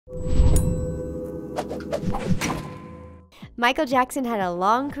Michael Jackson had a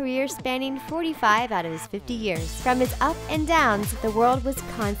long career spanning 45 out of his 50 years. From his ups and downs, the world was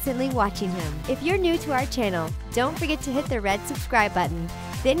constantly watching him. If you're new to our channel, don't forget to hit the red subscribe button.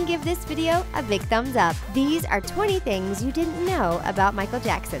 Then give this video a big thumbs up. These are 20 things you didn't know about Michael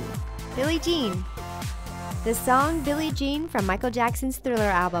Jackson. Billie Jean. The song Billie Jean from Michael Jackson's Thriller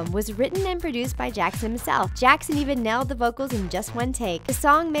album was written and produced by Jackson himself. Jackson even nailed the vocals in just one take. The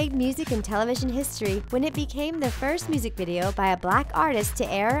song made music and television history when it became the first music video by a black artist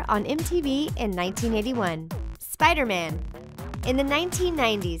to air on MTV in 1981. Spider-Man. In the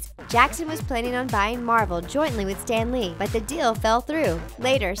 1990s, Jackson was planning on buying Marvel jointly with Stan Lee, but the deal fell through.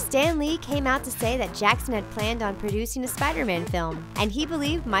 Later, Stan Lee came out to say that Jackson had planned on producing a Spider-Man film, and he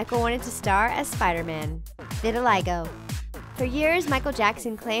believed Michael wanted to star as Spider-Man. Vitiligo. For years, Michael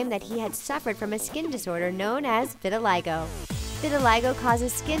Jackson claimed that he had suffered from a skin disorder known as vitiligo. Vitiligo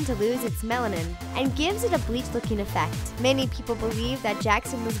causes skin to lose its melanin and gives it a bleached-looking effect. Many people believe that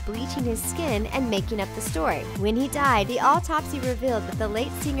Jackson was bleaching his skin and making up the story. When he died, the autopsy revealed that the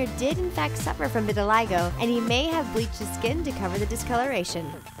late singer did in fact suffer from vitiligo, and he may have bleached his skin to cover the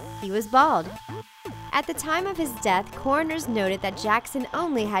discoloration. He was bald. At the time of his death, coroners noted that Jackson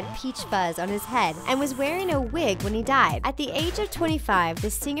only had peach fuzz on his head and was wearing a wig when he died. At the age of 25,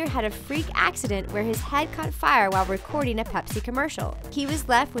 the singer had a freak accident where his head caught fire while recording a Pepsi commercial. He was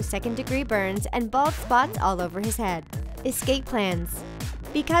left with second-degree burns and bald spots all over his head. Escape plans.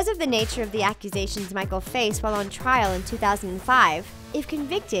 Because of the nature of the accusations Michael faced while on trial in 2005, if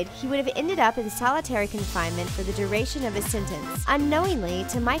convicted, he would have ended up in solitary confinement for the duration of his sentence. Unknowingly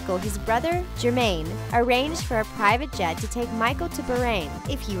to Michael, his brother, Jermaine, arranged for a private jet to take Michael to Bahrain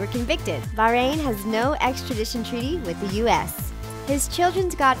if he were convicted. Bahrain has no extradition treaty with the U.S. His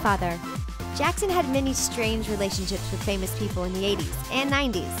children's godfather. Jackson had many strange relationships with famous people in the 80s and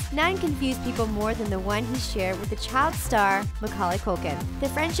 90s. None confused people more than the one he shared with the child star Macaulay Culkin. The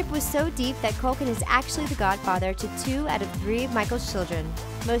friendship was so deep that Culkin is actually the godfather to 2 out of 3 of Michael's children.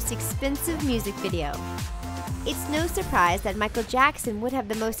 Most expensive music video. It's no surprise that Michael Jackson would have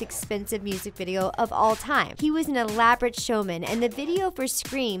the most expensive music video of all time. He was an elaborate showman, and the video for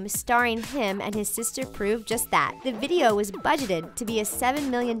Scream starring him and his sister proved just that. The video was budgeted to be a $7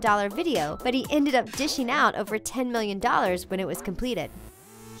 million video, but he ended up dishing out over $10 million when it was completed.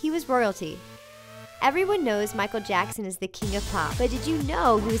 He was royalty. Everyone knows Michael Jackson is the king of pop, but did you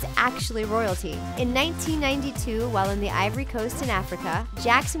know he was actually royalty? In 1992, while in the Ivory Coast in Africa,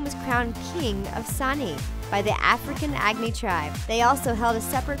 Jackson was crowned king of Sani by the African Agni tribe. They also held a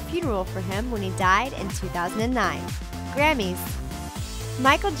separate funeral for him when he died in 2009. Grammys.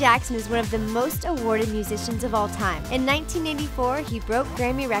 Michael Jackson is one of the most awarded musicians of all time. In 1984, he broke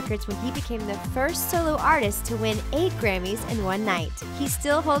Grammy records when he became the first solo artist to win 8 Grammys in one night. He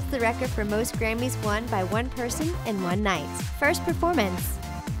still holds the record for most Grammys won by one person in one night. First performance.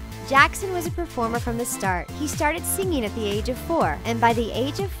 Jackson was a performer from the start. He started singing at the age of 4, and by the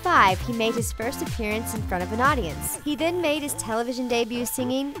age of 5, he made his first appearance in front of an audience. He then made his television debut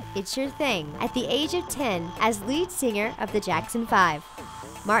singing It's Your Thing at the age of 10 as lead singer of the Jackson 5.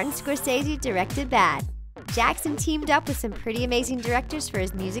 Martin Scorsese directed Bad. Jackson teamed up with some pretty amazing directors for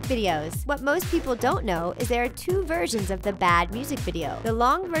his music videos. What most people don't know is there are 2 versions of the Bad music video. The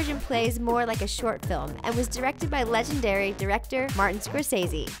long version plays more like a short film and was directed by legendary director Martin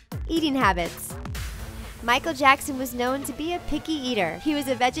Scorsese. Eating habits. Michael Jackson was known to be a picky eater. He was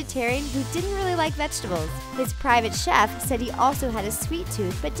a vegetarian who didn't really like vegetables. His private chef said he also had a sweet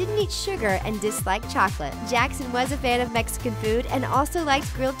tooth but didn't eat sugar and disliked chocolate. Jackson was a fan of Mexican food and also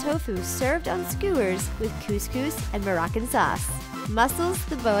liked grilled tofu served on skewers with couscous and Moroccan sauce. Muscles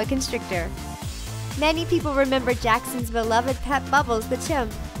the boa constrictor. Many people remember Jackson's beloved pet Bubbles the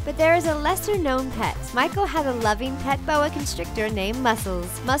chimp, but there is a lesser-known pet. Michael had a loving pet boa constrictor named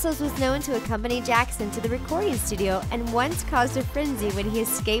Muscles. Muscles was known to accompany Jackson to the recording studio and once caused a frenzy when he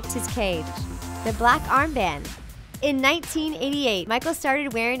escaped his cage. The black armband. In 1988, Michael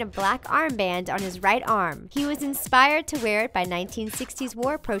started wearing a black armband on his right arm. He was inspired to wear it by 1960s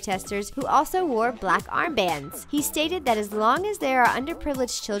war protesters who also wore black armbands. He stated that as long as there are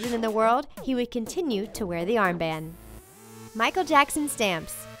underprivileged children in the world, he would continue to wear the armband. Michael Jackson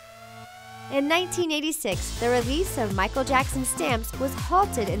stamps. In 1986, the release of Michael Jackson stamps was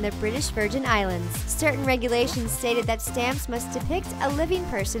halted in the British Virgin Islands. Certain regulations stated that stamps must depict a living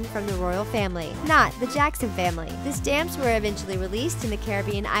person from the royal family, not the Jackson family. The stamps were eventually released in the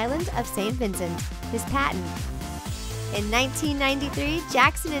Caribbean island of St. Vincent. His patent. In 1993,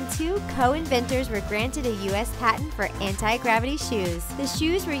 Jackson and 2 co-inventors were granted a U.S. patent for anti-gravity shoes. The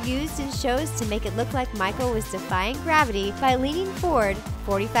shoes were used in shows to make it look like Michael was defying gravity by leaning forward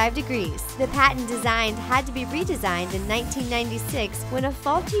 45 degrees. The patent design had to be redesigned in 1996 when a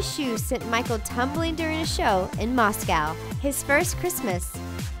faulty shoe sent Michael tumbling during a show in Moscow. His first Christmas.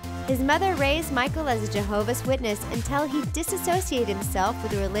 His mother raised Michael as a Jehovah's Witness until he disassociated himself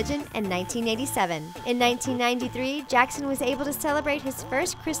with the religion in 1987. In 1993, Jackson was able to celebrate his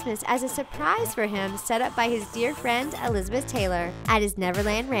first Christmas as a surprise for him set up by his dear friend Elizabeth Taylor at his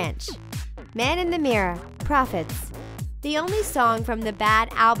Neverland Ranch. Man in the Mirror, Prophets. The only song from the Bad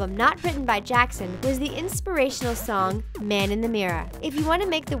album not written by Jackson was the inspirational song, Man in the Mirror. If you want to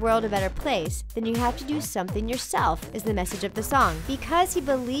make the world a better place, then you have to do something yourself, is the message of the song. Because he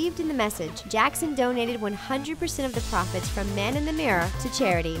believed in the message, Jackson donated 100% of the profits from Man in the Mirror to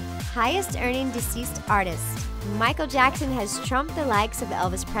charity. Highest earning deceased artist. Michael Jackson has trumped the likes of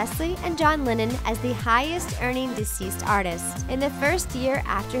Elvis Presley and John Lennon as the highest earning deceased artist. In the first year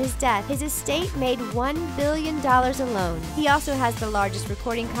after his death, his estate made $1 billion alone. He also has the largest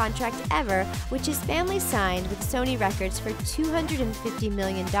recording contract ever, which his family signed with Sony Records for $250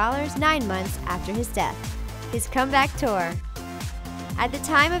 million 9 months after his death. His comeback tour. At the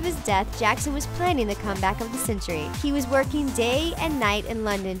time of his death, Jackson was planning the comeback of the century. He was working day and night in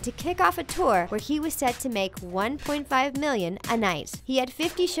London to kick off a tour where he was set to make $1.5 million a night. He had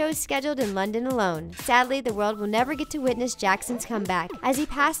 50 shows scheduled in London alone. Sadly, the world will never get to witness Jackson's comeback, as he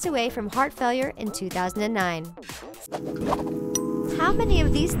passed away from heart failure in 2009. How many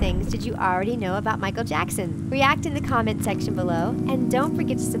of these things did you already know about Michael Jackson? React in the comment section below, and don't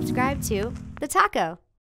forget to subscribe to The Taco.